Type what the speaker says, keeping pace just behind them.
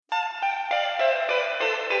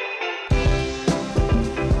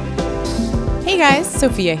guys,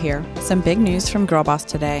 Sophia here. Some big news from Girlboss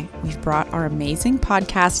today. We've brought our amazing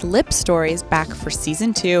podcast Lip Stories back for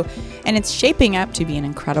season 2, and it's shaping up to be an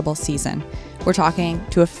incredible season. We're talking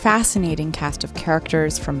to a fascinating cast of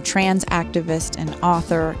characters, from trans activist and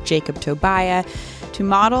author Jacob Tobia to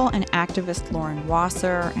model and activist Lauren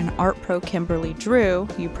Wasser and art pro Kimberly Drew,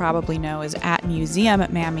 who you probably know as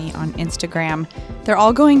 @MuseumMammy on Instagram. They're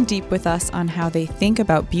all going deep with us on how they think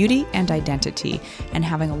about beauty and identity, and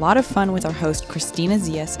having a lot of fun with our host Christina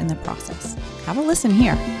Zias in the process. Have a listen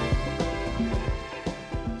here.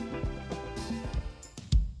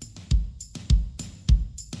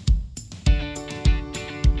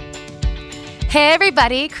 Hey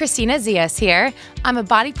everybody, Christina Zias here. I'm a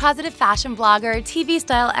body positive fashion blogger, TV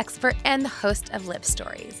style expert, and the host of Lip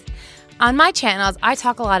Stories. On my channels, I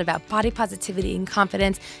talk a lot about body positivity and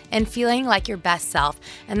confidence and feeling like your best self,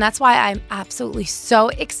 and that's why I'm absolutely so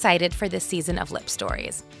excited for this season of Lip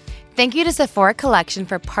Stories. Thank you to Sephora Collection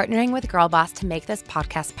for partnering with Girlboss to make this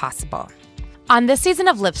podcast possible. On this season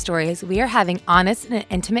of Lip Stories, we are having honest and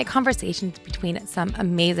intimate conversations between some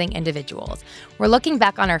amazing individuals. We're looking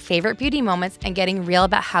back on our favorite beauty moments and getting real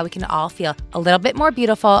about how we can all feel a little bit more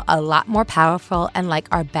beautiful, a lot more powerful, and like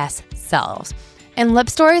our best selves. In Lip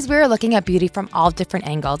Stories, we are looking at beauty from all different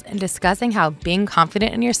angles and discussing how being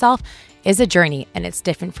confident in yourself is a journey and it's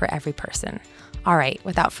different for every person. All right,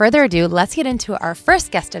 without further ado, let's get into our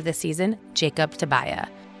first guest of this season, Jacob Tobia.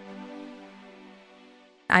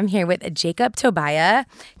 I'm here with Jacob Tobia.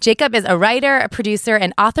 Jacob is a writer, a producer,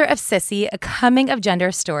 and author of Sissy, a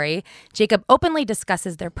coming-of-gender story. Jacob openly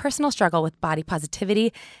discusses their personal struggle with body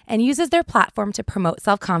positivity and uses their platform to promote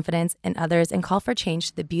self-confidence in others and call for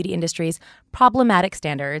change to the beauty industry's problematic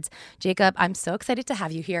standards. Jacob, I'm so excited to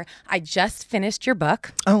have you here. I just finished your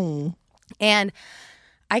book. Oh. And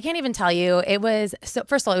I can't even tell you, it was, so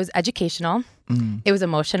first of all, it was educational. It was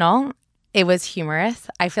emotional. It was humorous.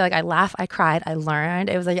 I feel like I laughed, I cried, I learned.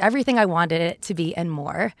 It was like everything I wanted it to be and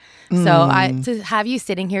more. So to have you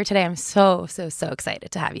sitting here today, I'm so excited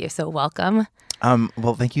to have you. So welcome.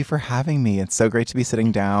 Well, thank you for having me. It's so great to be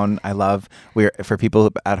sitting down. For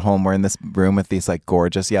people at home, we're in this room with these like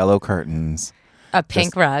gorgeous yellow curtains. A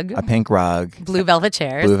pink rug. Blue velvet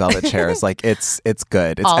chairs. Like it's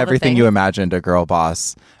good. It's everything you imagined a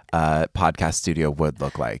Girlboss podcast studio would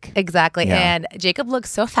look like. Exactly. Yeah. And Jacob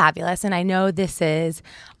looks so fabulous. And I know this is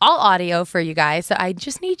all audio for you guys. So I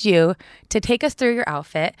just need you to take us through your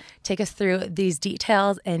outfit, take us through these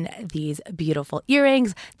details and these beautiful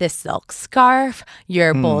earrings, this silk scarf,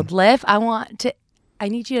 your bold lip. I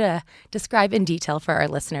need you to describe in detail for our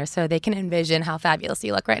listeners so they can envision how fabulous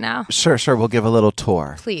you look right now. Sure. We'll give a little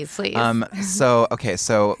tour. Please. So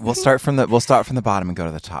we'll start from the bottom and go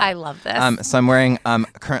to the top. I love this. So I'm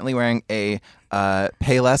currently wearing a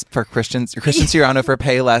Payless for Christian Siriano for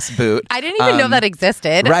Payless boot. I didn't even know that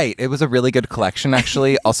existed. Right. It was a really good collection,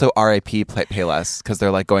 actually. Also, RIP Payless, because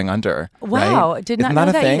they're like going under. Wow. Right? Did not know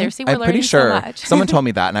that either. See, we're learning so much. Someone told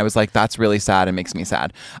me that, and I was like, that's really sad. It makes me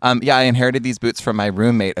sad. I inherited these boots from my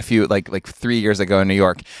roommate a few, like 3 years ago in New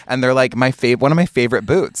York, and they're like one of my favorite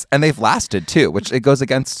boots, and they've lasted too, which it goes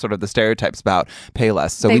against sort of the stereotypes about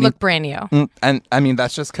Payless. So they look brand new. And I mean,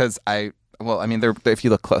 that's just because they're if you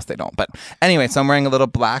look close, they don't. But anyway, so I'm wearing a little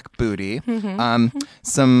black bootie,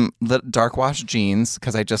 some dark wash jeans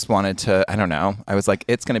because I just wanted to. I don't know. I was like,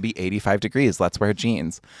 it's going to be 85 degrees. Let's wear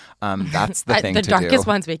jeans. That's the thing to do. The darkest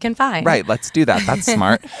ones we can find. Right. Let's do that. That's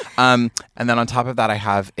smart. And then on top of that, I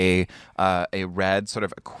have a red sort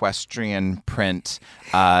of equestrian print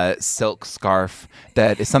silk scarf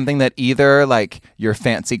that is something that either like your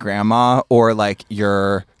fancy grandma or like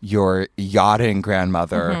your yachting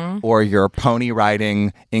grandmother or your pony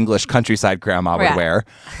riding English countryside grandma would wear.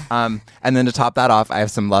 And then to top that off, I have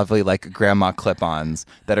some lovely like grandma clip-ons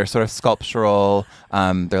that are sort of sculptural.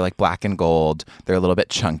 They're like black and gold. They're a little bit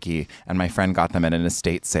chunky. And my friend got them at an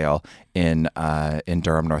estate sale in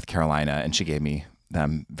Durham, North Carolina, and she gave me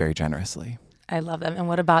them very generously. I love them. And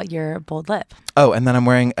what about your bold lip? Oh, and then I'm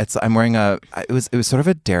wearing it was sort of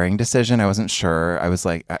a daring decision. I wasn't sure. I was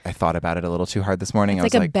like, I thought about it a little too hard this morning.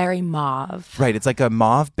 It's like a berry mauve. Right. It's like a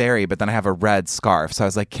mauve berry, but then I have a red scarf. So I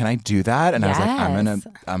was like, can I do that? And I was like,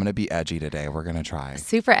 I'm gonna be edgy today. We're gonna try.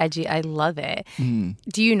 Super edgy. I love it.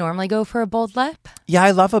 Do you normally go for a bold lip? Yeah,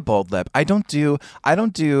 I love a bold lip. I don't do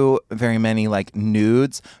very many like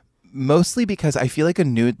nudes, mostly because I feel like a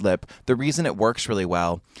nude lip, the reason it works really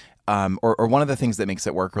well, or one of the things that makes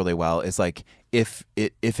it work really well is like if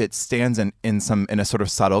it stands in a sort of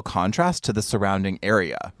subtle contrast to the surrounding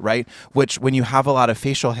area, right? Which when you have a lot of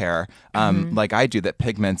facial hair, like I do, that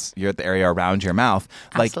pigments the area around your mouth,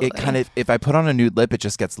 like it kind of, if I put on a nude lip, it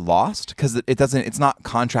just gets lost because it's not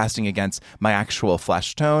contrasting against my actual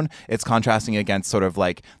flesh tone. It's contrasting against sort of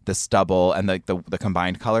like the stubble and the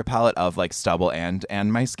combined color palette of like stubble and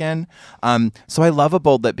my skin. So I love a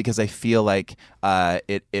bold lip because I feel like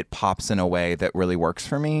it pops in a way that really works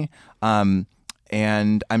for me.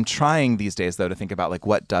 And I'm trying these days, though, to think about like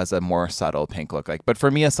what does a more subtle pink look like. But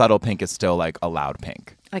for me, a subtle pink is still like a loud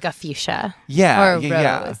pink, like a fuchsia, yeah, or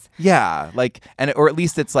a rose. Yeah. Like, or at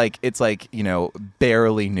least it's like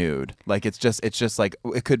barely nude. Like it's just like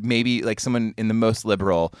it could maybe like someone in the most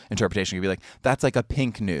liberal interpretation could be like that's like a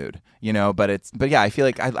pink nude, But yeah, I feel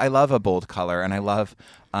like I love a bold color, and I love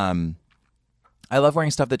wearing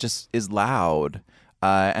stuff that just is loud,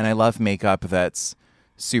 and I love makeup that's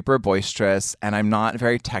super boisterous, and I'm not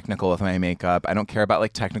very technical with my makeup. I don't care about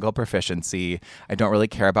like technical proficiency. I don't really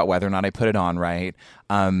care about whether or not I put it on right.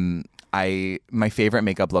 My favorite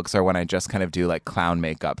makeup looks are when I just kind of do like clown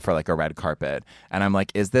makeup for like a red carpet, and I'm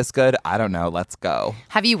like, is this good? I don't know. Let's go.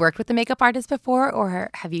 Have you worked with a makeup artist before,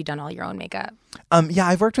 or have you done all your own makeup? Yeah,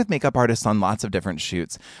 I've worked with makeup artists on lots of different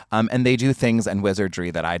shoots, and they do things and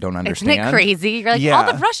wizardry that I don't understand. Isn't it crazy? You're like,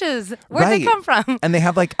 all the brushes, where'd they come from? And they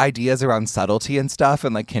have like ideas around subtlety and stuff,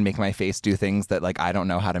 and like can make my face do things that like I don't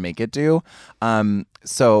know how to make it do.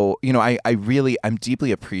 So I'm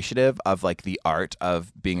deeply appreciative of like the art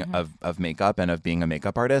of being of makeup and of being a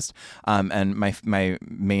makeup artist. And my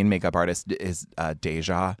main makeup artist is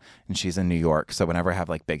Deja, and she's in New York. So whenever I have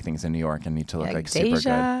like big things in New York and need to look like super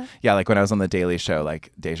good, yeah, like when I was on the Daily Show,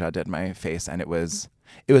 like Deja did my face, and it was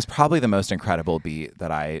probably the most incredible beat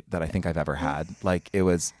that I think I've ever had. Like it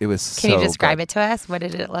was. Can you describe it to us? What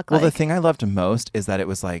did it look like? Well, the thing I loved most is that it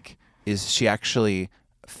was like she actually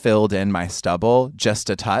filled in my stubble just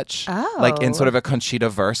a touch, like in sort of a Conchita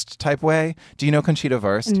Wurst type way. Do you know Conchita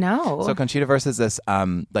Wurst? No. So Conchita Wurst is this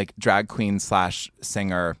like drag queen /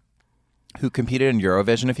 singer who competed in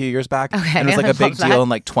Eurovision a few years back. Okay, and it was like a big deal in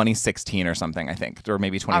like 2016 or something, I think, or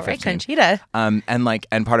maybe 2015. All right, Conchita.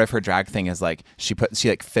 And part of her drag thing is like she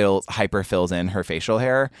hyper fills in her facial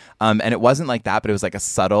hair. And it wasn't like that, but it was like a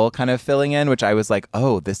subtle kind of filling in, which I was like,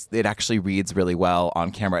 oh, it actually reads really well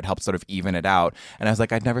on camera. It helps sort of even it out. And I was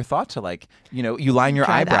like, I'd never thought to like, you line your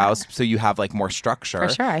eyebrows so you have like more structure.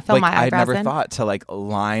 For sure, I fill my eyebrows I'd never thought to like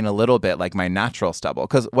line a little bit like my natural stubble.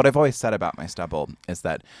 Because what I've always said about my stubble is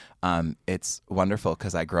that it's wonderful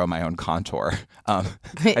because I grow my own contour.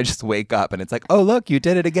 I just wake up and it's like, oh, look, you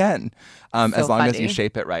did it again. As long as you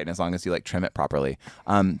shape it right and as long as you like trim it properly.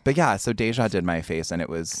 But yeah, so Deja did my face, and it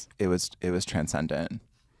was transcendent.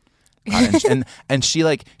 And she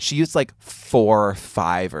used like 4,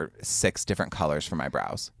 5, or 6 different colors for my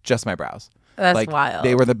brows, just my brows. That's like, wild.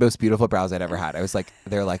 They were the most beautiful brows I'd ever had. I was like,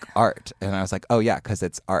 they're like art. And I was like, oh yeah, because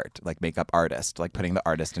it's art, like makeup artist, like putting the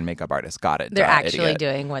artist in makeup artist. Got it. They're actually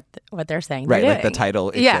doing what they're saying. Right, they're like the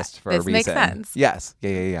title exists for a reason. This makes sense. Yes.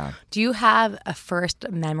 Yeah. Do you have a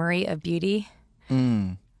first memory of beauty?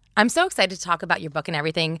 I'm so excited to talk about your book and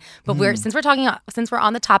everything, but since we're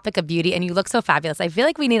on the topic of beauty and you look so fabulous, I feel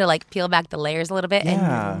like we need to like peel back the layers a little bit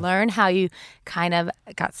and learn how you kind of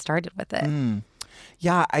got started with it.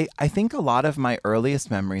 Yeah, I think a lot of my earliest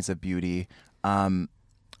memories of beauty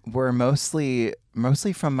were mostly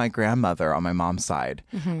from my grandmother on my mom's side.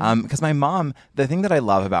 Because my mom, the thing that I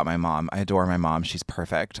love about my mom, I adore my mom, she's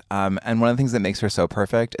perfect. And one of the things that makes her so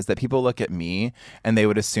perfect is that people look at me and they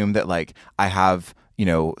would assume that like I have,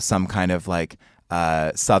 some kind of like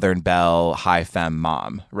Southern Belle high femme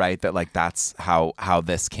mom, right? That like that's how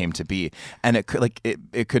this came to be. And it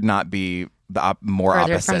could not be the more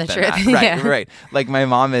further opposite from the than truth. that. Right. Like my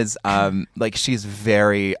mom is like she's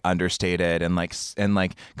very understated and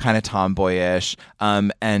kind of tomboyish.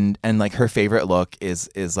 And like her favorite look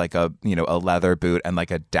is like a leather boot and like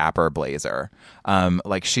a dapper blazer.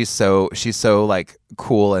 Like she's so like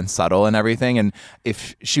cool and subtle and everything. And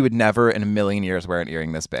if she would never in a million years wear an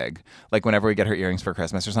earring this big. Like whenever we get her earrings for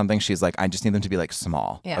Christmas or something, she's like, I just need them to be like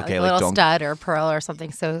small. Yeah, okay, like a little stud or pearl or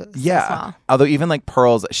something so small. Although even like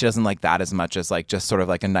pearls, she doesn't like that as much as like just sort of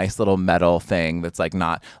like a nice little metal thing that's like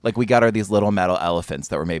not like we got her these little metal elephants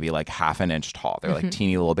that were maybe like half an inch tall. They're like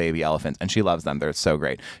teeny little baby elephants, and she loves them. They're so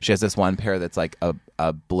great. She has this one pair that's like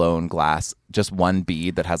a blown glass, just one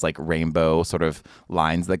bead that has like rainbow sort of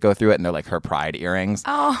lines that go through it, and they're like her pride earrings. earrings.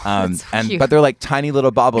 Oh, that's so cute. But they're like tiny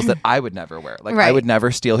little baubles that I would never wear. Like I would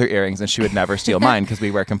never steal her earrings, and she would never steal mine because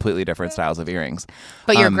we wear completely different styles of earrings.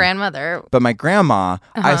 But your grandmother. But my grandma,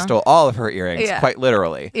 I stole all of her earrings, quite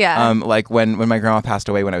literally. Yeah. Like when my grandma passed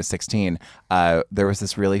away when I was 16, there was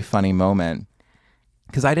this really funny moment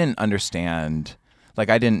because I didn't understand, like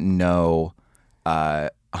I didn't know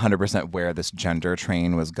 100% where this gender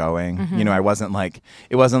train was going. You know, it wasn't like,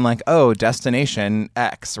 oh, destination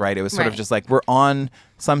X, right? It was sort of just like, we're on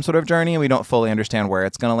some sort of journey and we don't fully understand where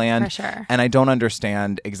it's going to land. For sure. And I don't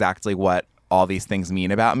understand exactly what all these things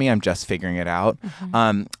mean about me. I'm just figuring it out.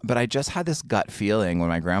 But I just had this gut feeling when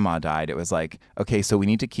my grandma died. It was like, okay, so we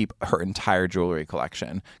need to keep her entire jewelry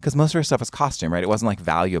collection because most of her stuff was costume, right? It wasn't like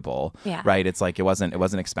valuable, right? It's like it wasn't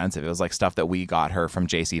expensive. It was like stuff that we got her from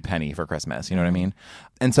JCPenney for Christmas. You know what I mean?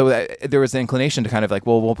 And so there was an inclination to kind of like,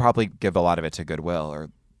 well, we'll probably give a lot of it to Goodwill or,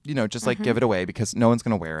 you know, just like give it away because no one's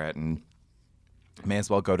going to wear it and may as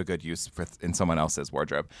well go to good use in someone else's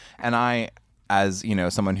wardrobe. And I, as you know,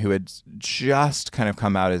 someone who had just kind of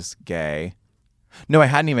come out as gay. No, I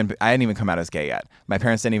hadn't even come out as gay yet. My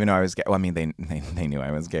parents didn't even know I was gay. Well, I mean, they knew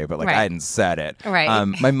I was gay, but like I hadn't said it. Right.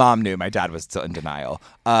 My mom knew. My dad was still in denial.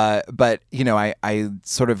 But you know, I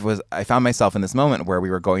sort of was. I found myself in this moment where we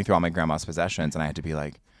were going through all my grandma's possessions, and I had to be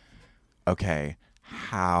like, okay,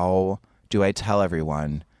 how do I tell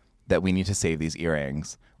everyone that we need to save these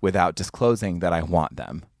earrings without disclosing that I want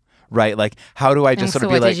them? Right? Like, how do I just sort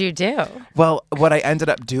of be like... what did you do? Well, what I ended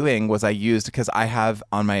up doing was I used... Because I have,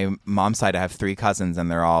 on my mom's side, I have 3 cousins, and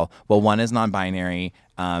they're all... Well, one is non-binary,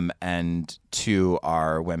 and 2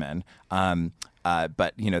 are women.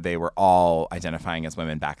 But, you know, they were all identifying as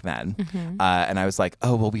women back then. And I was like,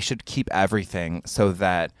 oh, well, we should keep everything so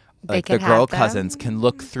that... like the girl cousins can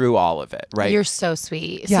look through all of it, right? You're so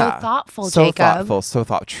sweet. Yeah. So thoughtful, so Jacob. So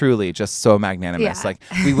thoughtful, truly just so magnanimous. Yeah. Like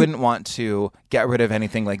we wouldn't want to get rid of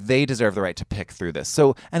anything. Like they deserve the right to pick through this.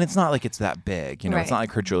 So, and it's not like it's that big, you know, it's not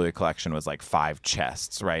like her jewelry collection was like 5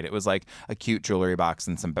 chests, right? It was like a cute jewelry box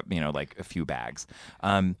and some, you know, like a few bags.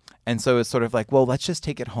 And so it's sort of like, well, let's just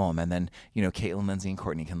take it home. And then, you know, Caitlin, Lindsay, and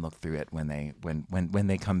Courtney can look through it when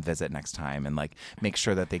they come visit next time and like make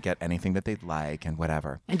sure that they get anything that they'd like and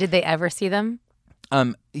whatever. And did they ever see them?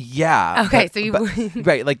 Yeah. Okay, so you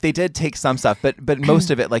right, like they did take some stuff, but most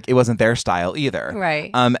of it, like it wasn't their style either. Right.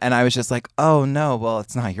 And I was just like, oh no, well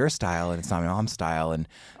it's not your style and it's not my mom's style, and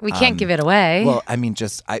we can't give it away. Well, I mean,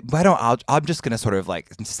 I'm just gonna sort of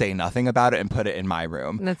like say nothing about it and put it in my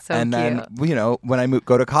room. That's so and cute. And then you know when I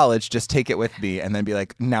go to college, just take it with me and then be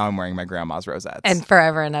like, now I'm wearing my grandma's rosettes. And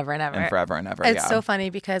forever and ever and ever. And forever and ever. It's so funny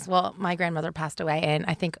because, well, my grandmother passed away, and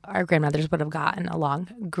I think our grandmothers would have gotten along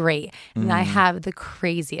great. And I have the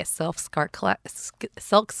craziest silk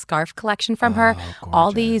scarf collection from her.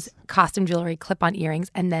 All these costume jewelry, clip-on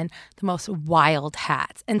earrings, and then the most wild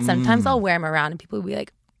hats. And sometimes I'll wear them around, and people will be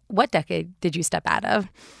like, "What decade did you step out of?"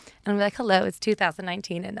 And I'm like, hello, it's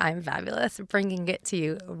 2019 and I'm fabulous, bringing it to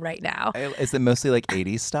you right now. Is it mostly like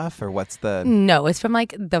 80s stuff or what's the... No, it's from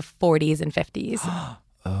like the 40s and 50s.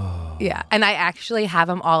 Oh. Yeah. And I actually have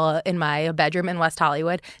them all in my bedroom in West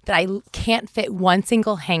Hollywood that I can't fit one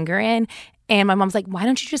single hanger in. And my mom's like, why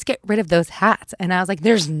don't you just get rid of those hats? And I was like,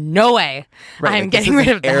 there's no way I'm getting rid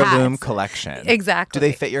of the heirloom hats. collection. Exactly. Do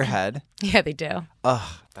they fit your head? Yeah, they do. Ugh,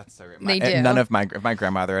 that's so great. They do. None of if my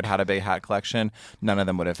grandmother had a big hat collection, none of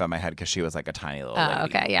them would have fit my head because she was like a tiny little lady.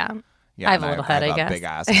 Okay, yeah. Yeah, I have a little head, I guess. Big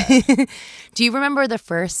ass head. Do you remember the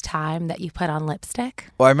first time that you put on lipstick?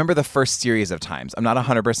 Well, I remember the first series of times. I'm not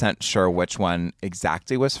 100% sure which one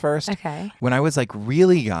exactly was first. Okay. When I was like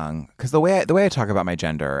really young, because the way I talk about my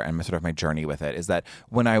gender and sort of my journey with it is that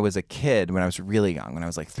when I was a kid, when I was really young, when I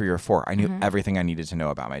was like 3 or 4, I knew everything I needed to know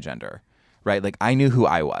about my gender, right? Like I knew who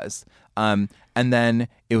I was. And then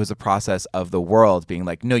it was a process of the world being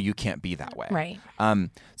like, no, you can't be that way. Right.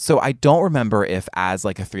 So I don't remember if as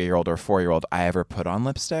like a 3-year-old or 4-year-old I ever put on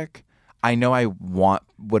lipstick. I know I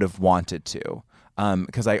would have wanted to.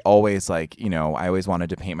 Because I always like, you know, I always wanted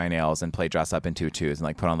to paint my nails and play dress up in tutus and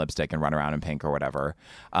like put on lipstick and run around in pink or whatever.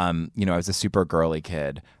 You know, I was a super girly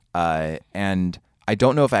kid. And I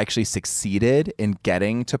don't know if I actually succeeded in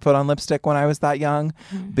getting to put on lipstick when I was that young,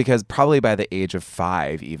 because probably by the age of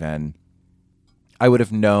 5 even, I would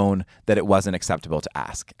have known that it wasn't acceptable to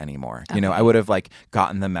ask anymore. Okay. You know, I would have like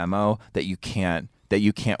gotten the memo that you can't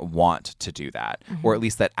want to do that, or at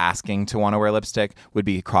least that asking to want to wear lipstick would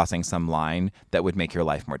be crossing some line that would make your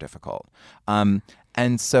life more difficult.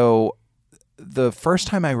 And so the first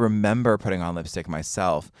time I remember putting on lipstick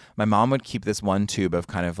myself, my mom would keep this one tube of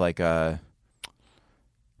kind of like her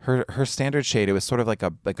standard shade. It was sort of like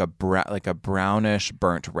a brownish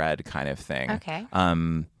burnt red kind of thing. Okay.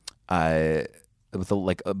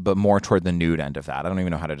 but more toward the nude end of that. I don't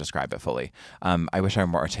even know how to describe it fully. I wish I were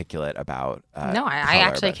more articulate about. No, I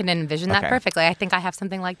actually can envision that okay. perfectly. I think I have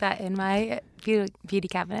something like that in my beauty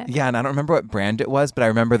cabinet. Yeah, and I don't remember what brand it was, but I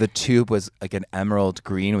remember the tube was like an emerald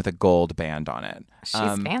green with a gold band on it. She's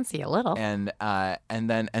fancy a little. And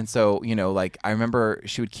so like I remember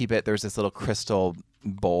she would keep it. There was this little crystal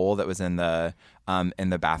bowl that was in the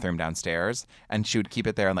bathroom downstairs, and she would keep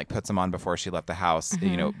it there and like put some on before she left the house.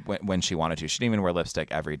 When she wanted to. She didn't even wear lipstick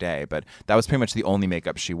every day, but that was pretty much the only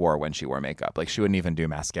makeup she wore when she wore makeup. Like she wouldn't even do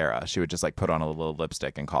mascara. She would just like put on a little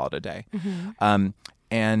lipstick and call it a day.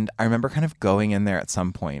 And I remember kind of going in there at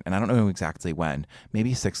some point, and I don't know exactly when,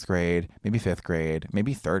 maybe 6th grade, maybe 5th grade,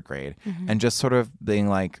 maybe 3rd grade, and just sort of being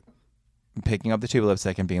like, picking up the tube of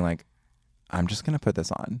lipstick and being like, I'm just going to put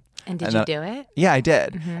this on. And did you do it? Yeah, I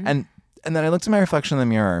did. And then I looked at my reflection in the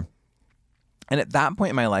mirror, and at that point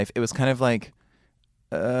in my life, it was kind of like,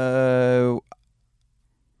 I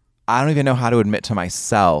don't even know how to admit to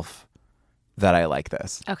myself that I like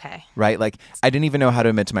this. Okay. Right? Like, I didn't even know how to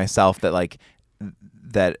admit to myself that like,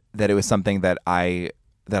 that it was something that I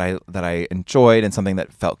enjoyed, and something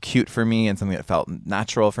that felt cute for me, and something that felt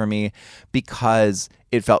natural for me, because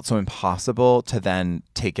it felt so impossible to then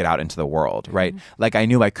take it out into the world, right? Like I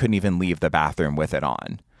knew I couldn't even leave the bathroom with it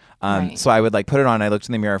on. Right. So I would like put it on. I looked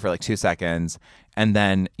in the mirror for like 2 seconds, and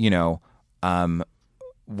then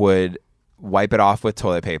would wipe it off with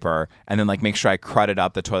toilet paper, and then like make sure I crudded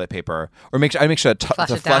up the toilet paper, or make sure to flush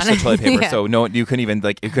the toilet paper. So you couldn't even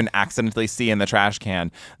you couldn't accidentally see in the trash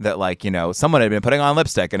can that someone had been putting on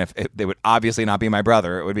lipstick, and if they would obviously not be my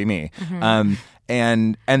brother, it would be me.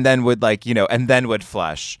 And then would and then would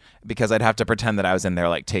flush, because I'd have to pretend that I was in there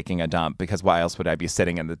like taking a dump, because why else would I be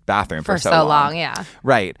sitting in the bathroom for so long? Yeah.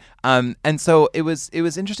 Right. And so it was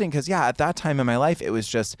interesting, because at that time in my life, it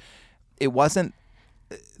wasn't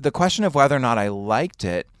the question of whether or not I liked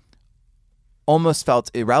it almost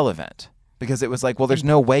felt irrelevant, because it was like, well, there's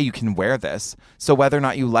no way you can wear this, so whether or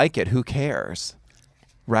not you like it, who cares?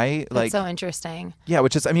 Right? That's so interesting. Yeah,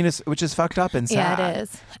 which is fucked up and sad. Yeah, it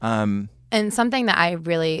is. And something that I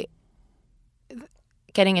really,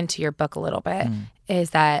 getting into your book a little bit,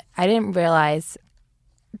 is that I didn't realize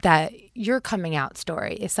that your coming out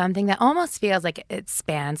story is something that almost feels like it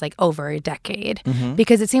spans like over a decade,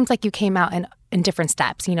 because it seems like you came out in different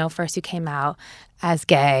steps. First you came out as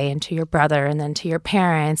gay, and to your brother, and then to your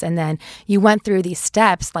parents, and then you went through these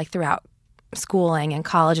steps like throughout schooling and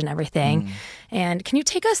college and everything. And can you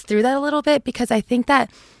take us through that a little bit? Because I think that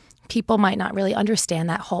people might not really understand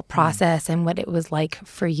that whole process and what it was like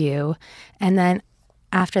for you. And then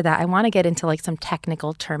after that, I want to get into like some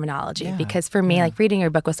technical terminology, because for me, like reading your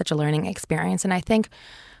book was such a learning experience. And I think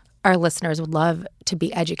our listeners would love to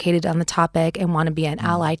be educated on the topic and want to be an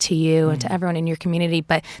ally to you and to everyone in your community.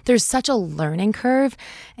 But there's such a learning curve,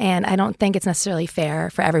 and I don't think it's necessarily fair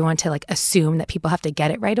for everyone to like assume that people have to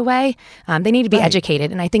get it right away. They need to be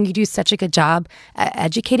educated. And I think you do such a good job at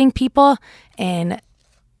educating people in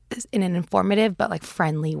an informative but like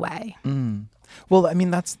friendly way. Well, I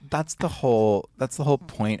mean, that's the whole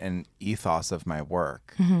point and ethos of my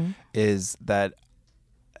work, is that,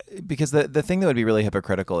 because the thing that would be really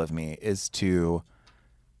hypocritical of me is to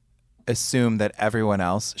assume that everyone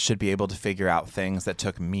else should be able to figure out things that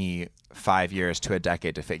took me 5 years to a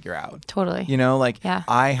decade to figure out. Totally.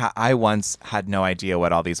 I once had no idea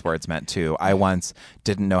what all these words meant too. I once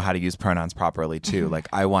didn't know how to use pronouns properly too. Like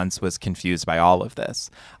I once was confused by all of this.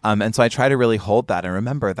 And so I try to really hold that and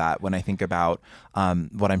remember that when I think about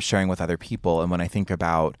what I'm sharing with other people, and when I think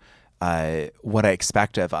about what I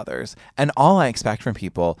expect of others. And all I expect from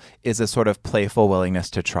people is a sort of playful willingness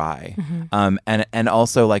to try, and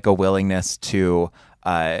also like a willingness to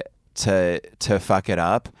fuck it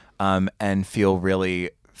up, and feel really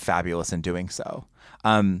fabulous in doing so.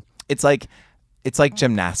 It's like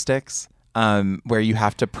gymnastics, where you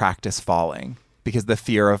have to practice falling, because the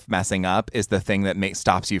fear of messing up is the thing that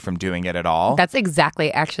stops you from doing it at all. That's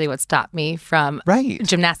exactly actually what stopped me from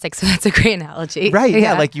gymnastics. So that's a great analogy. Right.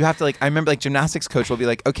 Yeah. Like you have to I remember gymnastics coach will be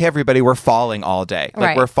like, okay, everybody, we're falling all day.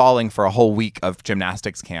 We're falling for a whole week of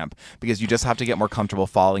gymnastics camp, because you just have to get more comfortable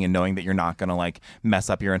falling and knowing that you're not going to mess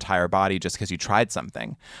up your entire body just because you tried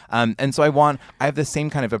something. And so I have the same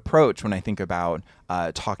kind of approach when I think about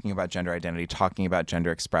talking about gender identity, talking about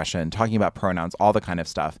gender expression, talking about pronouns, all the kind of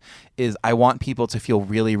stuff, is I want people to feel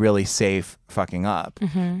really, really safe fucking up.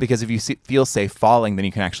 Because if you feel safe falling, then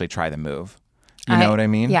you can actually try the move. You know what I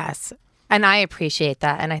mean? Yes. And I appreciate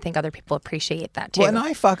that. And I think other people appreciate that too. Well, and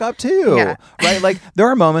I fuck up too, right? Like there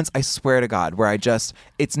are moments, I swear to God, where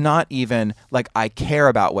it's not even like I care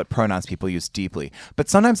about what pronouns people use deeply, but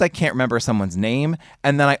sometimes I can't remember someone's name,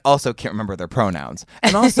 and then I also can't remember their pronouns.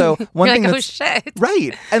 And also one thing like, that's shit.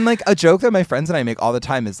 Right. And like a joke that my friends and I make all the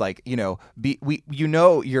time is like,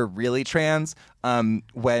 you're really trans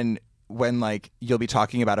when like you'll be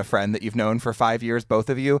talking about a friend that you've known for 5 years, both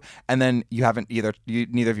of you, and then neither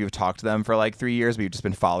of you have talked to them for like 3 years, but you've just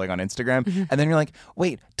been following on Instagram. And then you're like,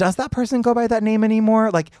 wait, does that person go by that name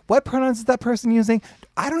anymore? Like what pronouns is that person using?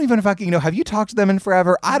 I don't even fucking know. Have you talked to them in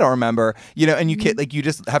forever? I don't remember. And you can't, like, you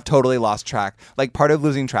just have totally lost track. Like part of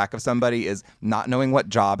losing track of somebody is not knowing what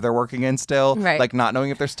job they're working in still. Right. Like not knowing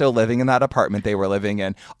if they're still living in that apartment they were living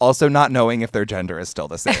in. Also not knowing if their gender is still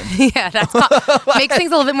the same. Yeah, makes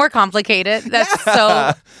things a little bit more complicated. That's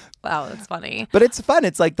so wow, that's funny. But it's fun.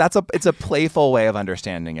 It's like it's a playful way of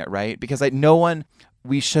understanding it, right? Because like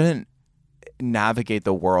we shouldn't navigate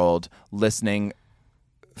the world listening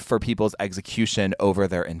for people's execution over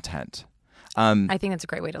their intent. I think that's a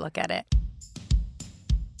great way to look at it.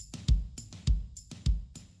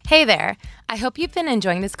 Hey there. I hope you've been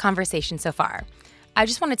enjoying this conversation so far. I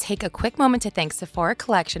just want to take a quick moment to thank Sephora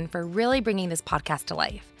Collection for really bringing this podcast to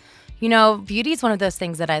life. Beauty is one of those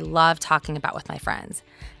things that I love talking about with my friends.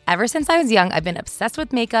 Ever since I was young, I've been obsessed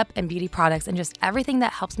with makeup and beauty products and just everything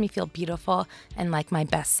that helps me feel beautiful and like my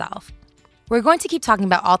best self. We're going to keep talking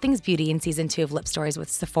about all things beauty in season 2 of Lip Stories with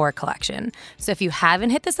Sephora Collection. So if you haven't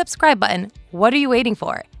hit the subscribe button, what are you waiting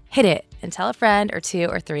for? Hit it and tell a friend or 2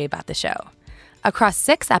 or 3 about the show. Across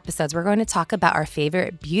 6 episodes, we're going to talk about our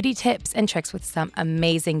favorite beauty tips and tricks with some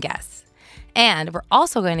amazing guests. And we're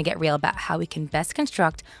also going to get real about how we can best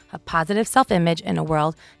construct a positive self-image in a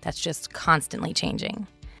world that's just constantly changing.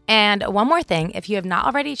 And one more thing, if you have not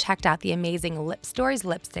already checked out the amazing Lip Stories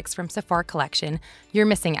lipsticks from Sephora Collection, you're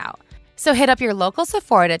missing out. So hit up your local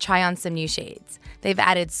Sephora to try on some new shades. They've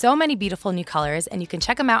added so many beautiful new colors, and you can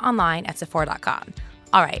check them out online at Sephora.com.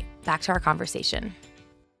 All right, back to our conversation.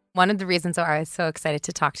 One of the reasons why I was so excited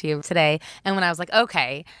to talk to you today, and when I was like,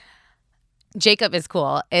 okay, Jacob is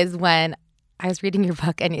cool, is when I was reading your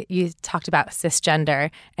book and you talked about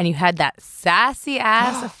cisgender and you had that sassy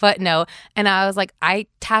ass footnote. And I was like, I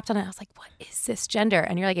tapped on it. I was like, what is cisgender?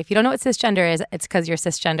 And you're like, if you don't know what cisgender is, it's because you're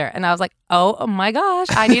cisgender. And I was like, oh my gosh,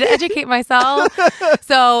 I need to educate myself.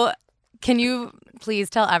 So can you please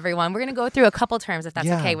tell everyone, we're going to go through a couple terms if that's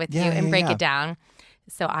okay with you and break it down.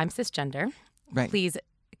 So I'm cisgender. Right. Please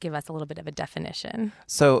give us a little bit of a definition.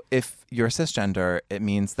 So if you're cisgender, it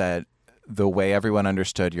means that the way everyone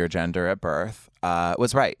understood your gender at birth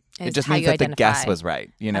was right. It just means that the guess was right.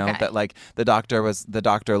 That like the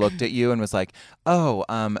doctor looked at you and was like, oh,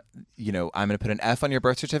 I'm going to put an F on your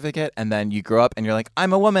birth certificate. And then you grow up and you're like,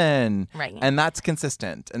 I'm a woman. Right. And that's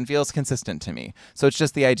consistent and feels consistent to me. So it's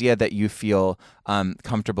just the idea that you feel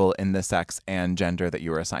comfortable in the sex and gender that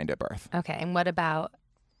you were assigned at birth. Okay. And what about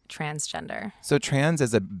transgender? So trans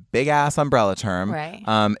is a big ass umbrella term. Right.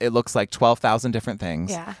 It looks like 12,000 different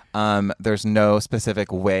things. Yeah. There's no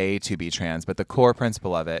specific way to be trans, but the core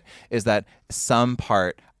principle of it is that some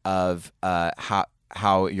part of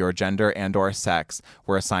how your gender and or sex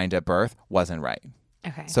were assigned at birth wasn't right.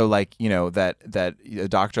 Okay. So like, that a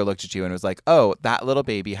doctor looked at you and was like, oh, that little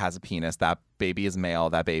baby has a penis. That baby is male.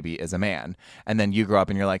 That baby is a man. And then you grow up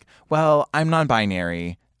and you're like, well, I'm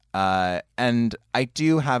non-binary. And I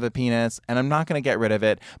do have a penis and I'm not going to get rid of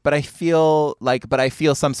it, but I feel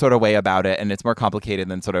some sort of way about it. And it's more complicated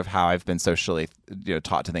than sort of how I've been socially,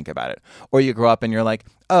 taught to think about it. Or you grow up and you're like,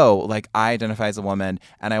 oh, like I identify as a woman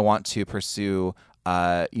and I want to pursue,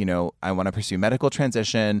 I want to pursue medical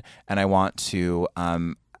transition and I want to,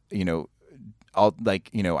 I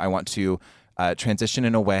want to transition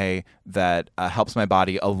in a way that helps my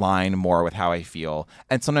body align more with how I feel.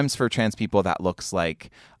 And sometimes for trans people, that looks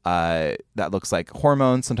like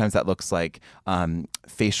hormones. Sometimes that looks like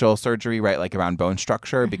facial surgery, right? Like around bone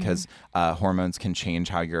structure, because hormones can change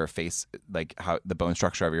how your face, like how the bone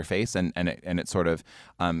structure of your face, and it sort of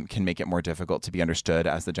can make it more difficult to be understood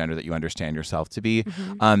as the gender that you understand yourself to be.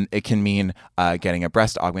 It can mean getting a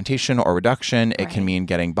breast augmentation or reduction. It can mean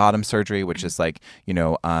getting bottom surgery, which is like,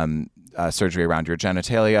 surgery around your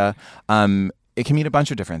genitalia. It can mean a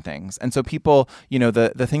bunch of different things. And so people,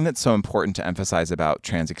 the thing that's so important to emphasize about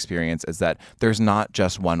trans experience is that there's not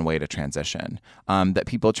just one way to transition. That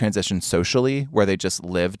people transition socially, where they just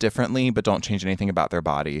live differently but don't change anything about their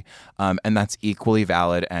body. And that's equally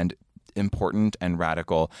valid and important and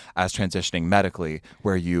radical as transitioning medically,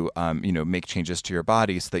 where you, make changes to your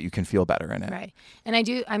body so that you can feel better in it. Right. And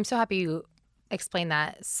I'm so happy you explain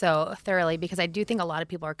that so thoroughly because I do think a lot of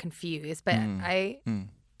people are confused. But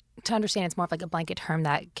to understand it's more of like a blanket term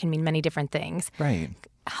that can mean many different things. Right.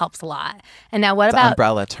 Helps a lot. And now what It's about an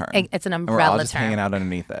umbrella term? It's an umbrella and we're all just term. hanging out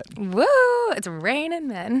underneath it. Woo! It's raining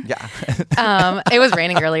men. Yeah. It was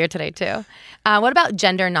raining earlier today too. What about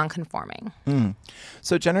gender nonconforming?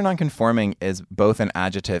 So gender nonconforming is both an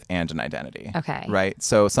adjective and an identity. Okay. Right?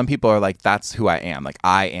 So some people are like, that's who I am. Like,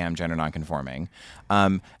 I am gender nonconforming.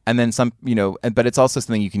 And then some, but it's also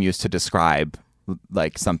something you can use to describe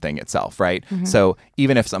like something itself, right? So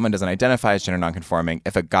even if someone doesn't identify as gender nonconforming,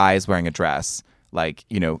 if a guy is wearing a dress, like,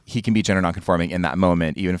 he can be gender nonconforming in that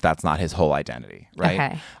moment, even if that's not his whole identity,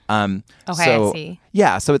 right? Okay. So, I see.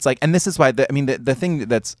 Yeah, so it's like, and this is why, the thing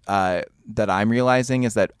that's that I'm realizing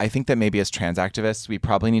is that I think that maybe as trans activists, we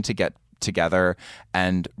probably need to get together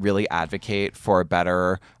and really advocate for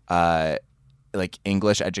better like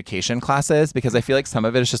English education classes, because I feel like some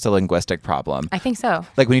of it is just a linguistic problem. I think so.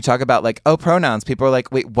 Like when you talk about like, pronouns, people are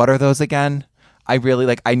like, wait, what are those again? I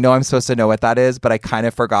really I know I'm supposed to know what that is, but I kind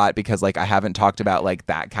of forgot because like I haven't talked about like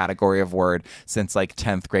that category of word since like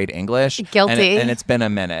 10th grade English. Guilty. And it's been a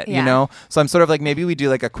minute, Yeah. So I'm sort of like, maybe we do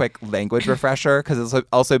like a quick language refresher, because it's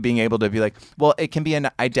also being able to be like, well, it can be an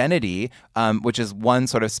identity, which is one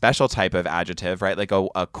sort of special type of adjective, right? Like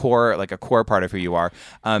a core part of who you are.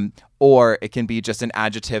 Or it can be just an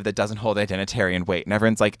adjective that doesn't hold identitarian weight. And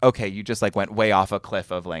everyone's like, okay, you just like went way off a cliff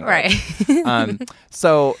of language. Right.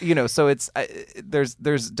 So it's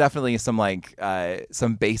there's definitely some like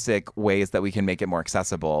some basic ways that we can make it more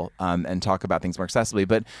accessible and talk about things more accessibly.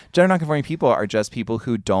 But gender nonconforming people are just people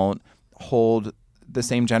who don't hold the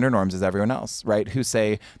same gender norms as everyone else, right? Who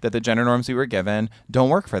say that the gender norms we were given don't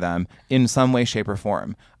work for them in some way, shape, or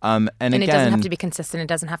form. And again, it doesn't have to be consistent. It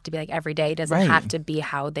doesn't have to be like every day. It doesn't have to be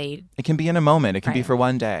how they. It can be in a moment. It can be for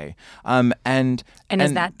one day. And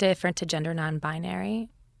is that different to gender non-binary?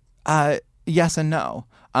 Yes and no.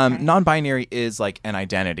 Non-binary is like an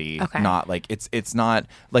identity, not like it's not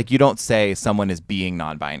like you don't say someone is being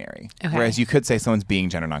non-binary, whereas you could say someone's being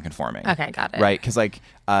gender nonconforming. Okay, got it. Right, because like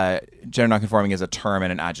gender nonconforming is a term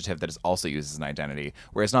and an adjective that is also used as an identity,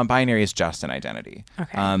 whereas non-binary is just an identity.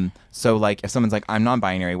 Okay. So like if someone's like, I'm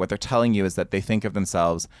non-binary, what they're telling you is that they think of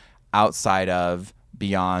themselves outside of,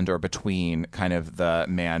 beyond, or between kind of the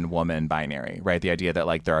man-woman binary, right? The idea that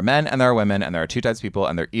like there are men and there are women and there are two types of people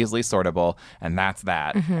and they're easily sortable, and that's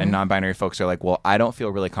that. And non-binary folks are like, well, I don't feel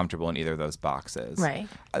really comfortable in either of those boxes. Right.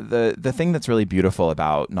 The thing that's really beautiful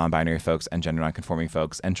about non-binary folks and gender nonconforming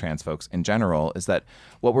folks and trans folks in general is that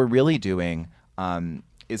what we're really doing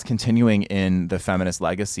is continuing in the feminist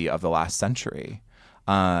legacy of the last century.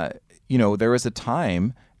 There was a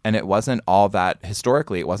time, and it wasn't all that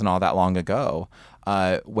long ago,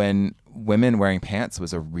 when women wearing pants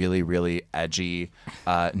was a really, really edgy,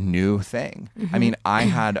 new thing. I mean, I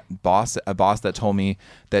had a boss that told me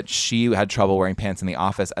that she had trouble wearing pants in the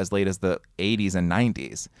office as late as the 80s and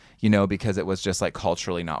 90s, because it was just like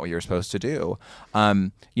culturally not what you're supposed to do.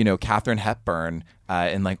 Katharine Hepburn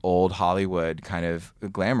in like old Hollywood kind of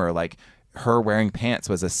glamour, like her wearing pants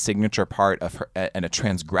was a signature part of her and a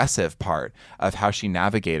transgressive part of how she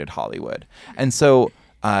navigated Hollywood. And so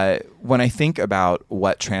when I think about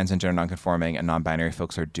what trans and gender nonconforming and non-binary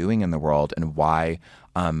folks are doing in the world and why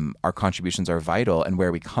our contributions are vital and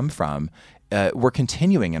where we come from, we're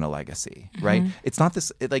continuing in a legacy, right? It's not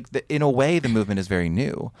this in a way the movement is very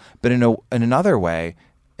new, but in another way,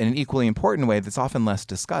 in an equally important way that's often less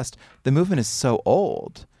discussed, the movement is so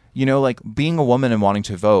old. Like being a woman and wanting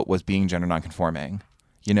to vote was being gender nonconforming.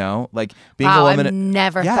 Like being a woman. I've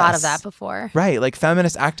never thought of that before. Right. Like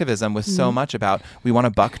feminist activism was so much about we want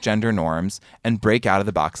to buck gender norms and break out of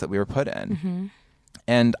the box that we were put in.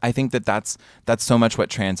 And I think that's so much what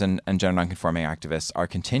trans and gender nonconforming activists are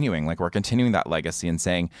continuing. Like we're continuing that legacy and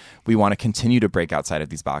saying we want to continue to break outside of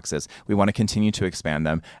these boxes. We want to continue to expand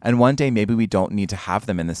them. And one day maybe we don't need to have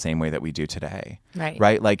them in the same way that we do today. Right.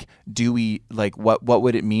 Right. Like what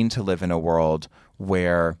would it mean to live in a world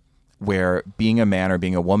where being a man or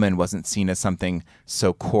being a woman wasn't seen as something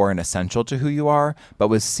so core and essential to who you are, but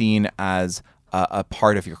was seen as a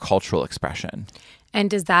part of your cultural expression?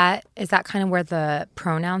 And is that kind of where the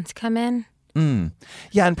pronouns come in?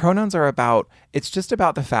 Yeah, and pronouns are it's just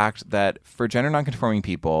about the fact that for gender nonconforming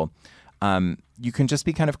people, you can just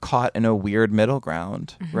be kind of caught in a weird middle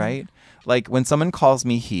ground, right? Like when someone calls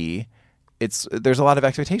me he, there's a lot of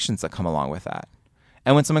expectations that come along with that.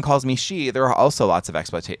 And when someone calls me she, there are also lots of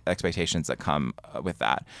expectations that come with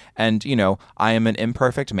that. And, I am an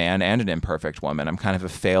imperfect man and an imperfect woman. I'm kind of a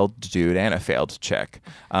failed dude and a failed chick.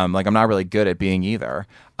 I'm not really good at being either.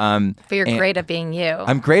 But you're great at being you.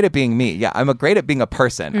 I'm great at being me. Yeah, I'm great at being a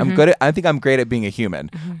person. I think I'm great at being a human.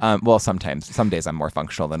 Well, sometimes. Some days I'm more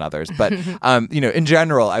functional than others. But, in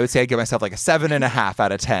general, I would say I give myself like a 7.5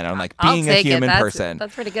 out of 10. I'm like being a human person.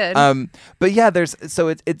 That's pretty good. But yeah,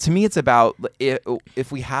 to me, it's about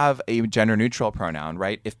if we have a gender neutral pronoun,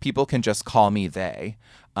 right? If people can just call me they,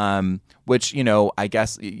 which, I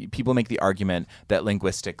guess people make the argument that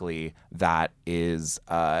linguistically that is,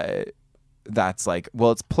 that's like,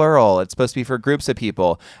 well, it's plural. It's supposed to be for groups of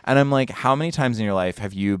people. And I'm like, how many times in your life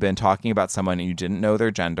have you been talking about someone and you didn't know their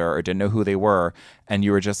gender or didn't know who they were, and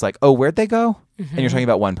you were just like, oh, where'd they go? And you're talking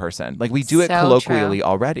about one person. Like, we do it colloquially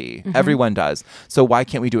already. Everyone does. So why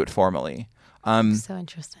can't we do it formally? So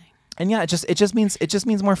interesting. And yeah, it just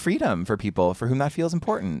means more freedom for people for whom that feels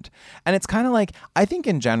important. And it's kind of like, I think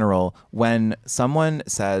in general, when someone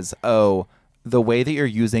says, oh, the way that you're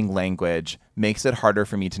using language makes it harder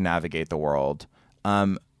for me to navigate the world,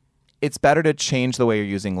 it's better to change the way you're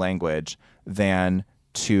using language than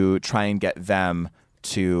to try and get them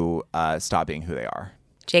to stop being who they are.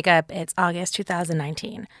 Jacob, it's August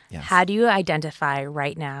 2019. Yes. How do you identify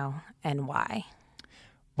right now and why?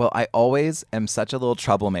 Well, I always am such a little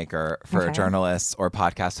troublemaker for journalists or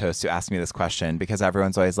podcast hosts who ask me this question, because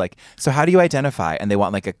everyone's always like, so how do you identify? And they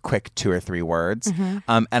want like a quick 2 or 3 words.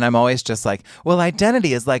 And I'm always just like, well,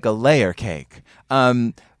 identity is like a layer cake.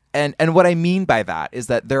 And what I mean by that is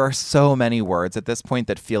that there are so many words at this point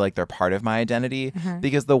that feel like they're part of my identity,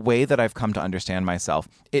 because the way that I've come to understand myself,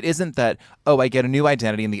 it isn't that, oh, I get a new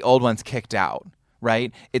identity and the old one's kicked out.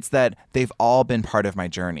 Right? It's that they've all been part of my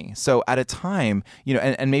journey. So at a time,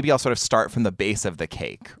 and maybe I'll sort of start from the base of the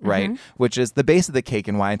cake, right? Which is the base of the cake,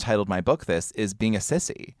 and why I titled my book this is being a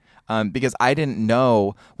sissy. Because I didn't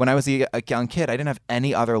know, when I was a young kid, I didn't have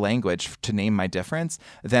any other language to name my difference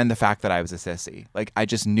than the fact that I was a sissy. Like, I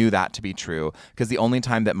just knew that to be true, because the only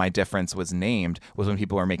time that my difference was named was when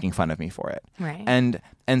people were making fun of me for it. Right.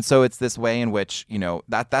 And so it's this way in which,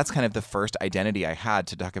 that's kind of the first identity I had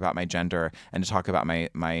to talk about my gender and to talk about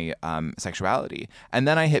my sexuality. And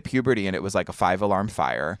then I hit puberty, and it was like a 5-alarm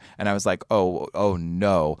fire. And I was like, oh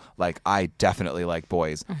no, like, I definitely like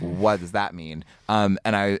boys. What does that mean?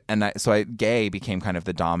 So gay became kind of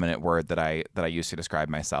the dominant word that I used to describe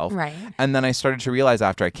myself. Right. And then I started to realize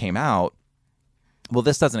after I came out, well,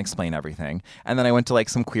 this doesn't explain everything. And then I went to like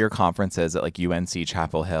some queer conferences at like UNC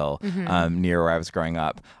Chapel Hill, near where I was growing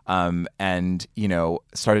up, and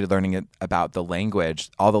started learning about the language,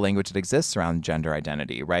 all the language that exists around gender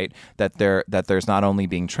identity, right? That there's not only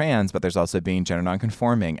being trans, but there's also being gender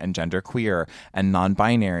nonconforming and gender queer and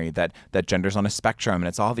non-binary. That gender's on a spectrum, and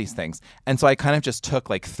it's all these things. And so I kind of just took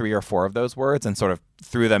like 3 or 4 of those words and sort of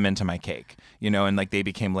threw them into my cake, and like they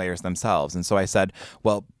became layers themselves. And so I said,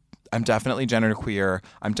 well, I'm definitely gender queer.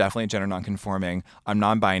 I'm definitely gender nonconforming. I'm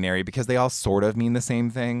non-binary, because they all sort of mean the same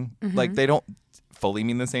thing. Like, they don't fully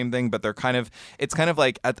mean the same thing, but it's kind of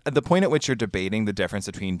like at the point at which you're debating the difference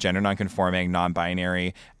between gender nonconforming,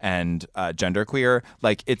 non-binary, and genderqueer,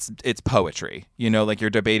 like it's poetry, like you're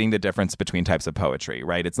debating the difference between types of poetry,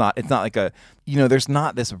 right? It's not like there's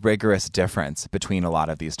not this rigorous difference between a lot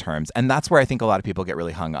of these terms. And that's where I think a lot of people get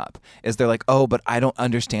really hung up, is they're like, oh, but I don't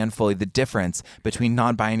understand fully the difference between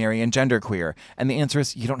non-binary and genderqueer. And the answer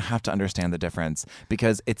is, you don't have to understand the difference,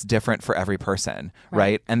 because it's different for every person,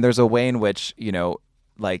 right? And there's a way in which,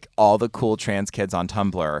 like all the cool trans kids on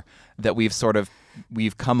Tumblr, that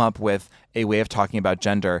we've come up with a way of talking about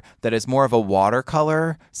gender that is more of a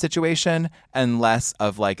watercolor situation and less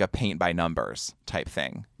of like a paint by numbers type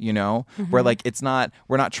thing, where like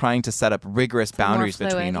we're not trying to set up rigorous boundaries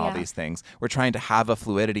between all these things. We're trying to have a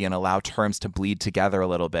fluidity and allow terms to bleed together a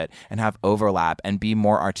little bit and have overlap and be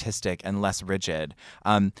more artistic and less rigid.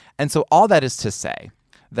 And so all that is to say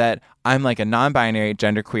that I'm like a non-binary,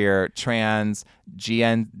 genderqueer, trans,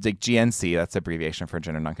 GNC, that's abbreviation for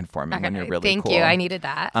gender nonconforming, okay, when you're really thank cool. you, I needed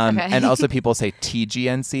that. And also people say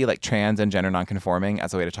TGNC, like trans and gender nonconforming,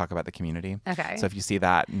 as a way to talk about the community. Okay. So if you see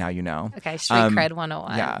that, now you know. Okay, street cred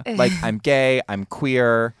 101. Yeah, like I'm gay, I'm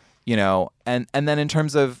queer, and then in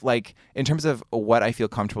terms of what I feel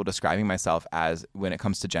comfortable describing myself as when it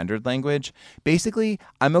comes to gendered language, basically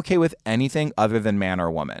I'm okay with anything other than man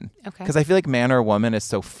or woman. Okay. Because I feel like man or woman is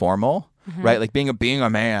so formal. Right, like being a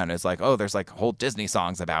man is like, oh, there's like whole Disney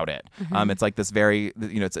songs about it. It's like this very,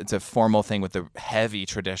 it's a formal thing with a heavy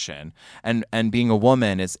tradition, and being a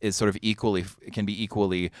woman is sort of can be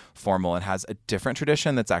equally formal and has a different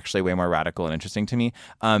tradition that's actually way more radical and interesting to me,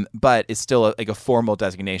 but is still like a formal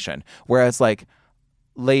designation. Whereas like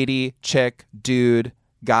lady, chick, dude,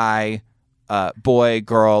 guy, boy,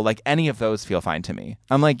 girl, like any of those feel fine to me.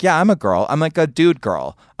 I'm like, yeah, I'm a girl. I'm like a dude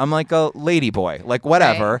girl. I'm like a lady boy, like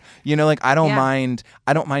whatever. Right. You know, like I don't Yeah.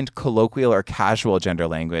 mind colloquial or casual gender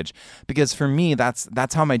language, because for me,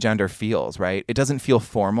 that's how my gender feels, right? It doesn't feel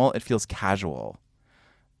formal. It feels casual.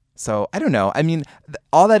 So I don't know. I mean,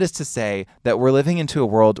 all that is to say that we're living into a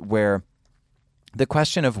world where the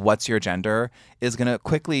question of what's your gender is going to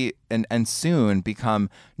quickly and soon become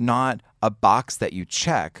not a box that you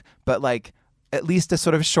check, but like at least a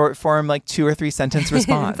sort of short form, like 2 or 3 sentence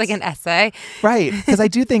response. It's like an essay. Right. Because I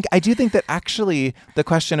do think that actually the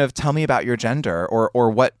question of tell me about your gender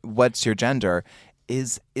or what's your gender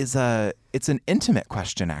it's an intimate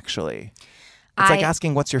question, actually. It's like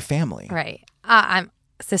asking what's your family. Right. I'm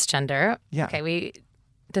cisgender. Yeah. Okay, we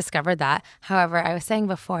discovered that. However, I was saying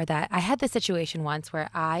before that I had this situation once where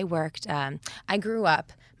I worked, I grew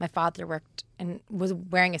up, my father worked and was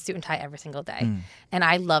wearing a suit and tie every single day. And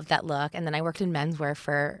I loved that look. And then I worked in menswear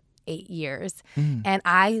for 8 years. And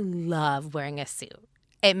I love wearing a suit.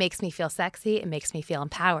 It makes me feel sexy. It makes me feel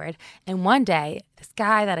empowered. And one day, this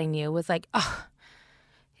guy that I knew was like, oh,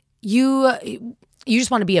 you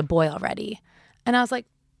just want to be a boy already. And I was like,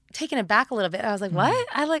 taken aback a little bit. I was like, what?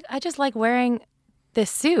 I just like wearing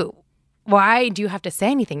this suit. Why do you have to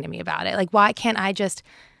say anything to me about it? Like, why can't I just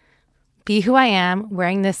be who I am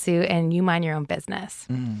wearing this suit and you mind your own business?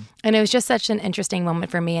 And it was just such an interesting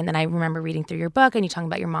moment for me. And then I remember reading through your book and you talking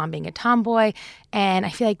about your mom being a tomboy. And I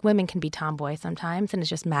feel like women can be tomboy sometimes and it's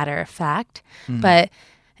just matter of fact. But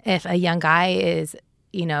if a young guy is,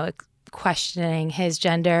 questioning his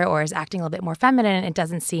gender or is acting a little bit more feminine, it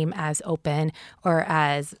doesn't seem as open or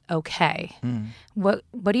as okay. What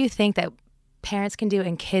do you think that parents can do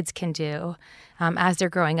and kids can do as they're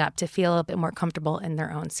growing up to feel a bit more comfortable in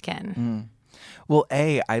their own skin? Well,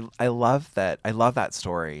 I love that. I love that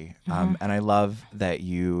story, and I love that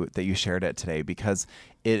you shared it today, because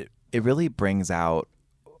it really brings out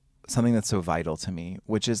something that's so vital to me,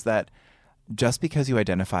 which is that just because you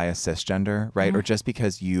identify as cisgender, right, or just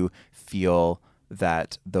because you feel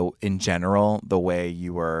that in general the way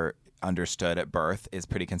you were understood at birth is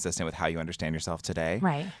pretty consistent with how you understand yourself today,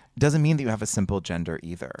 Right. doesn't mean that you have a simple gender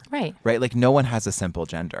either. Right. Like no one has a simple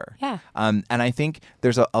gender. Yeah. And I think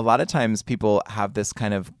there's a lot of times people have this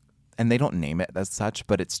kind of, and they don't name it as such,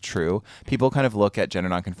 but it's true. People kind of look at gender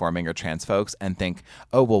nonconforming or trans folks and think,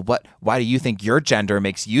 oh, well, why do you think your gender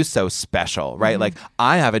makes you so special, right? Like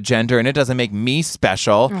I have a gender and it doesn't make me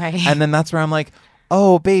special. Right. And then that's where I'm like,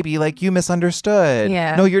 oh, baby, like you misunderstood.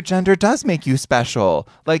 Yeah. No, your gender does make you special.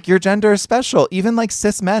 Like your gender is special. Even like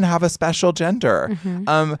cis men have a special gender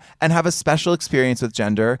and have a special experience with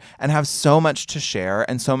gender and have so much to share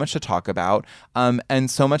and so much to talk about and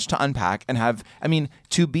so much to unpack and have,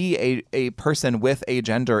 to be a person with a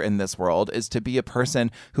gender in this world is to be a person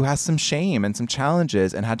who has some shame and some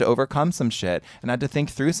challenges and had to overcome some shit and had to think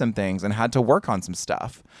through some things and had to work on some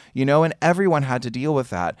stuff, and everyone had to deal with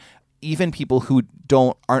that. Even people who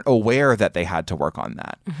aren't aware that they had to work on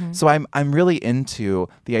that. So I'm really into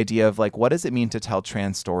the idea of like, what does it mean to tell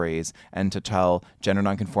trans stories and to tell gender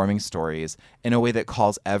nonconforming stories in a way that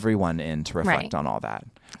calls everyone in to reflect on all that.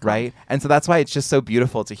 Right. And so that's why it's just so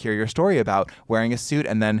beautiful to hear your story about wearing a suit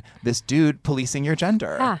and then this dude policing your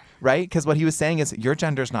gender. Yeah. Right. Because what he was saying is your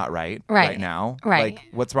gender's not right now. Right. Like,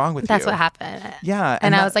 what's wrong with That's you? what happened. Yeah.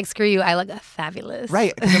 And I was like, screw you. I look fabulous.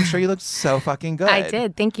 Right. Because I'm sure you looked so fucking good. I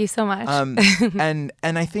did. Thank you so much. And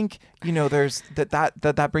I think, there's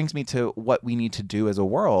that brings me to what we need to do as a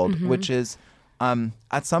world, which is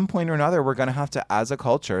at some point or another, we're going to have to, as a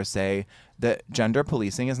culture, say that gender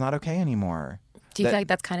policing is not okay anymore. Do you feel like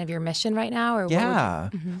that's kind of your mission right now? Or yeah.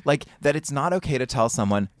 Like that it's not okay to tell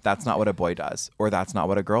someone that's not what a boy does or that's not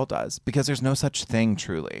what a girl does, because there's no such thing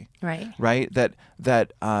truly. Right. Right? That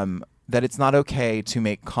it's not okay to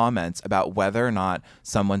make comments about whether or not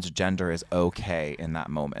someone's gender is okay in that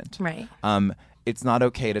moment. Right. It's not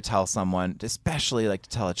okay to tell someone, especially like to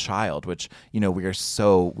tell a child, which,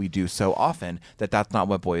 we do so often, that's not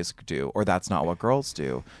what boys do or that's not what girls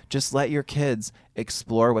do. Just let your kids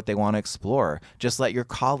explore what they want to explore. Just let your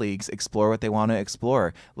colleagues explore what they want to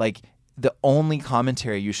explore. Like the only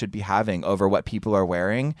commentary you should be having over what people are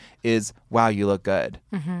wearing is, wow, you look good.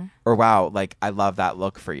 Or wow, like I love that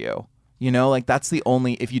look for you. Like that's the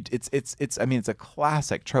only, it's a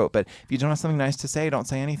classic trope, but if you don't have something nice to say, don't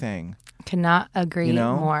say anything. Cannot agree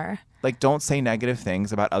more. Like don't say negative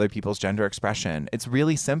things about other people's gender expression. It's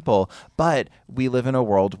really simple, but we live in a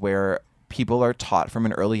world where people are taught from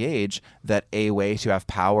an early age that a way to have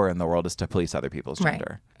power in the world is to police other people's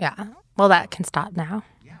gender. Yeah. Well, that can stop now.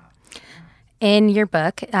 Yeah. In your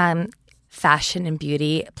book, fashion and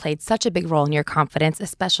beauty played such a big role in your confidence,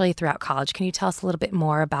 especially throughout college. Can you tell us a little bit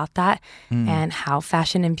more about that and how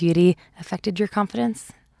fashion and beauty affected your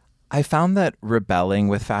confidence? I found that rebelling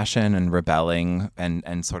with fashion and rebelling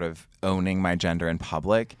and sort of owning my gender in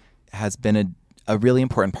public has been a really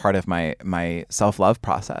important part of my self-love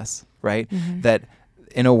process, right? That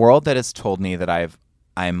in a world that has told me that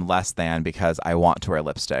I'm less than because I want to wear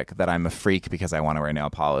lipstick, that I'm a freak because I want to wear nail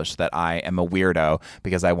polish, that I am a weirdo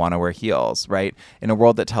because I want to wear heels, right? In a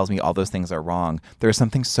world that tells me all those things are wrong, there's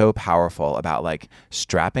something so powerful about like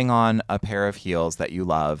strapping on a pair of heels that you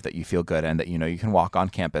love, that you feel good in, that you know you can walk on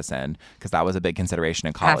campus in, because that was a big consideration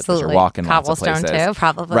in college. Absolutely. You're walking Cobblestone lots of places. too,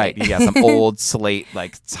 probably. Right. Yeah, some old slate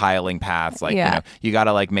like tiling paths. Like, you know, you got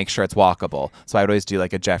to like make sure it's walkable. So I would always do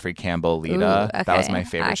like a Jeffrey Campbell Lita. Okay. That was my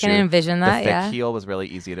favorite I shoe. can envision that, The thick heel was really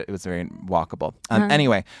easy it was very walkable.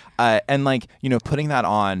 Anyway, and like, you know, putting that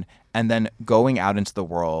on and then going out into the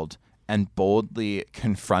world and boldly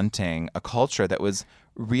confronting a culture that was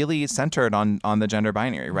really centered on the gender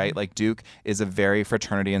binary, right? Like Duke is a very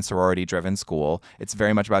fraternity and sorority driven school. It's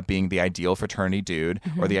very much about being the ideal fraternity dude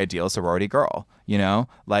or the ideal sorority girl, you know,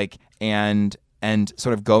 like, and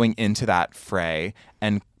sort of going into that fray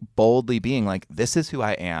and boldly being like, this is who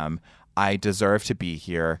I am. I deserve to be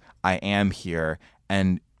here. I am here.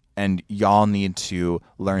 And y'all need to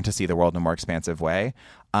learn to see the world in a more expansive way,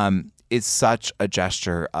 is such a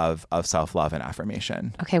gesture of self-love and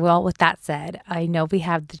affirmation. Okay, well, with that said, I know we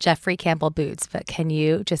have the Jeffrey Campbell boots, but can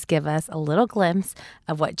you just give us a little glimpse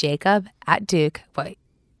of what Jacob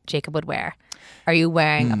would wear? Are you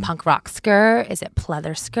wearing a punk rock skirt? Is it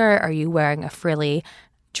pleather skirt? Are you wearing a frilly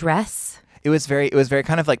dress? It was very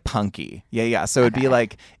kind of like punky. Yeah. So it'd be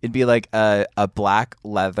like a black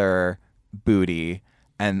leather booty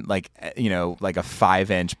and like, you know, like a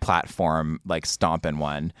 5-inch platform, like stomping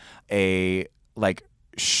one, a like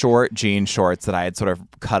short jean shorts that I had sort of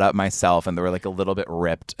cut up myself and they were like a little bit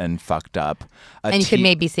ripped and fucked up. And you could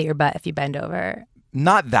maybe see your butt if you bend over.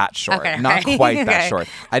 Not that short. Okay, not quite that short.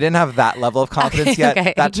 I didn't have that level of confidence yet.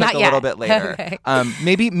 Okay. That took Not a yet. little bit later. Okay.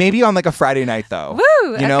 Maybe on like a Friday night though.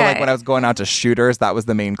 Woo! You know, okay. like when I was going out to Shooters, that was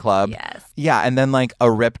the main club. Yes. Yeah, and then like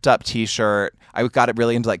a ripped up t-shirt. I got it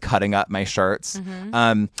really into like cutting up my shirts.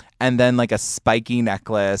 And then like a spiky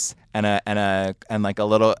necklace and a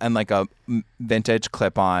vintage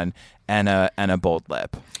clip-on and a bold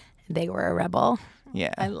lip. They were a rebel.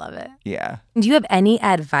 Yeah. I love it. Yeah. Do you have any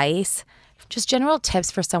advice, just general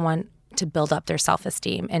tips for someone to build up their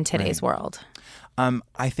self-esteem in today's world?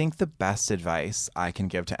 I think the best advice I can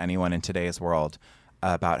give to anyone in today's world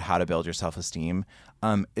about how to build your self-esteem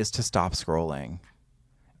is to stop scrolling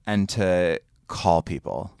and to call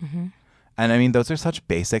people. And I mean, those are such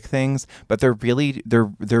basic things, but they're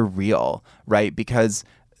real, right? Because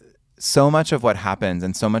so much of what happens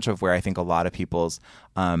and so much of where I think a lot of people's,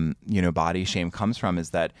 body shame comes from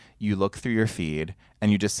is that you look through your feed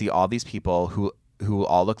and you just see all these people who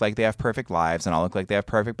all look like they have perfect lives and all look like they have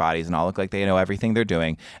perfect bodies and all look like they know everything they're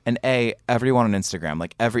doing. And everyone on Instagram,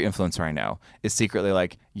 like every influencer I know is secretly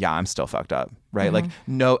like, yeah, I'm still fucked up, right? Like,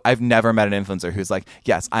 no, I've never met an influencer who's like,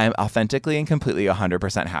 yes, I am authentically and completely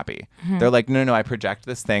 100% happy. They're like, no, I project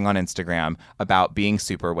this thing on Instagram about being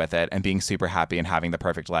super with it and being super happy and having the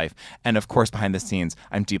perfect life. And of course, behind the scenes,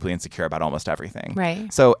 I'm deeply insecure about almost everything.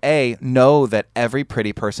 Right. So know that every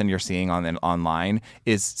pretty person you're seeing online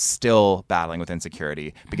is still battling with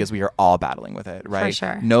insecurity because we are all battling with it, right? For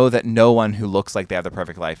sure. Know that no one who looks like they have the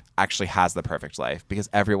perfect life actually has the perfect life because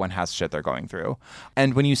everyone has shit they're going through.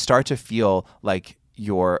 And when you start to feel like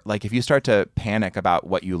if you start to panic about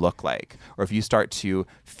what you look like, or if you start to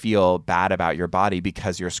feel bad about your body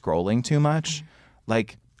because you're scrolling too much,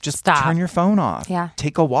 like just Stop. Turn your phone off. Yeah.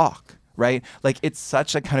 Take a walk, right? Like it's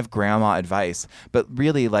such a kind of grandma advice, but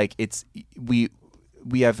really like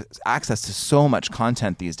we have access to so much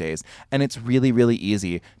content these days, and it's really, really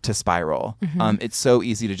easy to spiral. It's so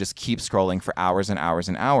easy to just keep scrolling for hours and hours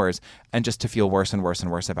and hours and just to feel worse and worse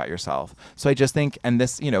and worse about yourself. So I just think, and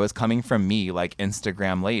this, is coming from me, like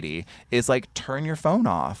Instagram lady, is like turn your phone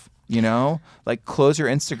off, like close your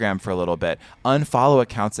Instagram for a little bit, unfollow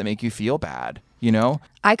accounts that make you feel bad,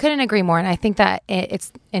 I couldn't agree more. And I think that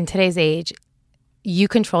it's in today's age, you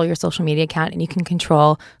control your social media account and you can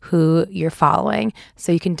control who you're following.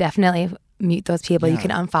 So you can definitely mute those people. Yeah. You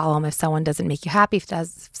can unfollow them if someone doesn't make you happy, if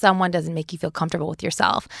someone doesn't make you feel comfortable with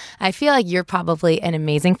yourself. I feel like you're probably an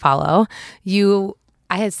amazing follow. You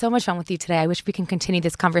I had so much fun with you today. I wish we can continue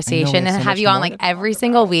this conversation and so have much you on more like to talk every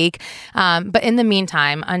single week. But in the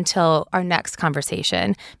meantime, until our next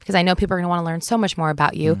conversation, because I know people are going to want to learn so much more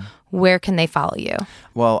about you, where can they follow you?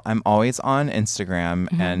 Well, I'm always on Instagram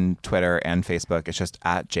and Twitter and Facebook. It's just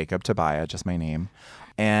at Jacob Tobia, just my name.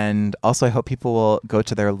 And also, I hope people will go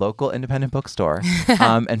to their local independent bookstore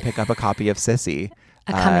and pick up a copy of Sissy.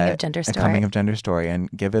 A coming of gender story. A coming of gender story, and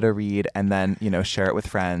give it a read, and then, share it with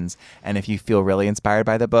friends. And if you feel really inspired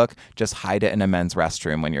by the book, just hide it in a men's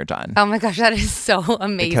restroom when you're done. Oh my gosh, that is so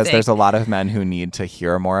amazing. Because there's a lot of men who need to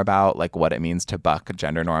hear more about like what it means to buck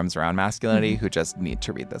gender norms around masculinity who just need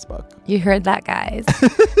to read this book. You heard that, guys.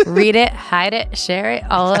 Read it, hide it, share it,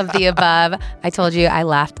 all of the above. I told you, I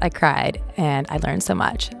laughed, I cried, and I learned so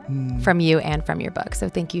much from you and from your book. So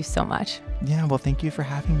thank you so much. Yeah, well, thank you for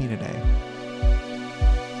having me today.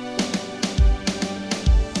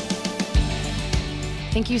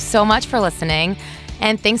 Thank you so much for listening.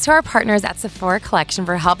 And thanks to our partners at Sephora Collection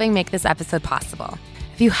for helping make this episode possible.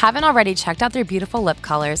 If you haven't already checked out their beautiful lip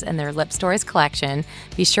colors in their Lip Stories collection,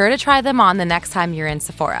 be sure to try them on the next time you're in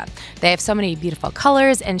Sephora. They have so many beautiful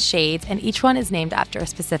colors and shades, and each one is named after a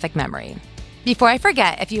specific memory. Before I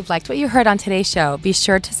forget, if you've liked what you heard on today's show, be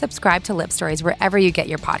sure to subscribe to Lip Stories wherever you get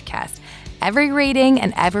your podcast. Every rating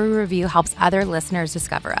and every review helps other listeners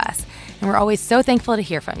discover us, and we're always so thankful to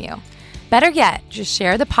hear from you. Better yet, just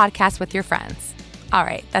share the podcast with your friends. All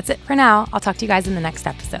right, that's it for now. I'll talk to you guys in the next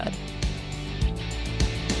episode.